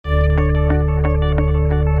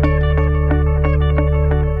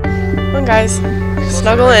on, guys.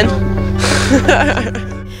 Snuggle in.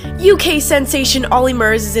 UK sensation Olly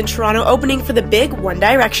Murs is in Toronto opening for the big One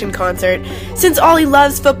Direction concert. Since Olly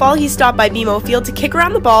loves football, he stopped by BMO Field to kick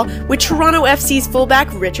around the ball with Toronto FC's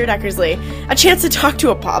fullback Richard Eckersley. A chance to talk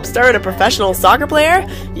to a pop star and a professional soccer player?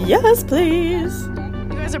 Yes, please. You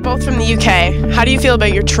guys are both from the UK. How do you feel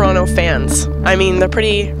about your Toronto fans? I mean, they're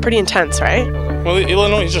pretty intense, right? Well,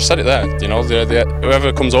 Illinois, you just said it there. You know,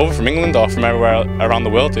 whoever comes over from England or from everywhere around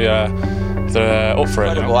the world, they're up for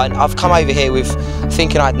it. You know? I've come over here with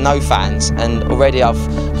thinking I had no fans, and already I've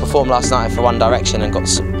performed last night for One Direction and got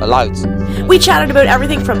loads. We chatted about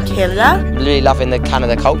everything from Canada. Really loving the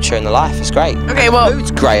Canada culture and the life. It's great. Okay, well,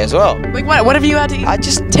 food's great as well. Like what have you had to eat?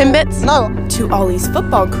 Timbits? No. To Olly's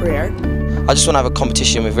football career. I just want to have a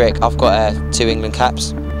competition with Rick. I've got 2 England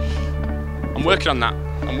caps. I'm working on that.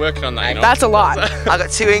 You know? That's a lot. I got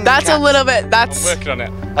 2 England caps. That's a little bit. I'm working on it.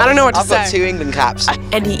 I don't know what to say. I've got 2 England caps.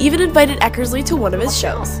 And he even invited Eckersley to one of his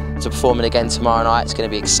shows. So performing again tomorrow night, it's going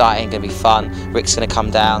to be exciting, going to be fun. Rick's going to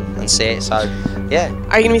come down and see it, so yeah.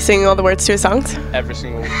 Are you going to be singing all the words to his songs? Every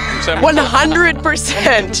single 100%.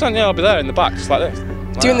 100%, yeah, I'll be there in the back, just like this.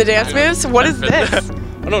 Doing the dance moves? What is this?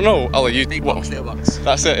 I don't know, Olly, you... Big box, little box.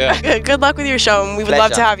 That's it, yeah. Good luck with your show, and we would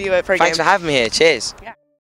love to have you for a game. Thanks for having me here, cheers. Yeah.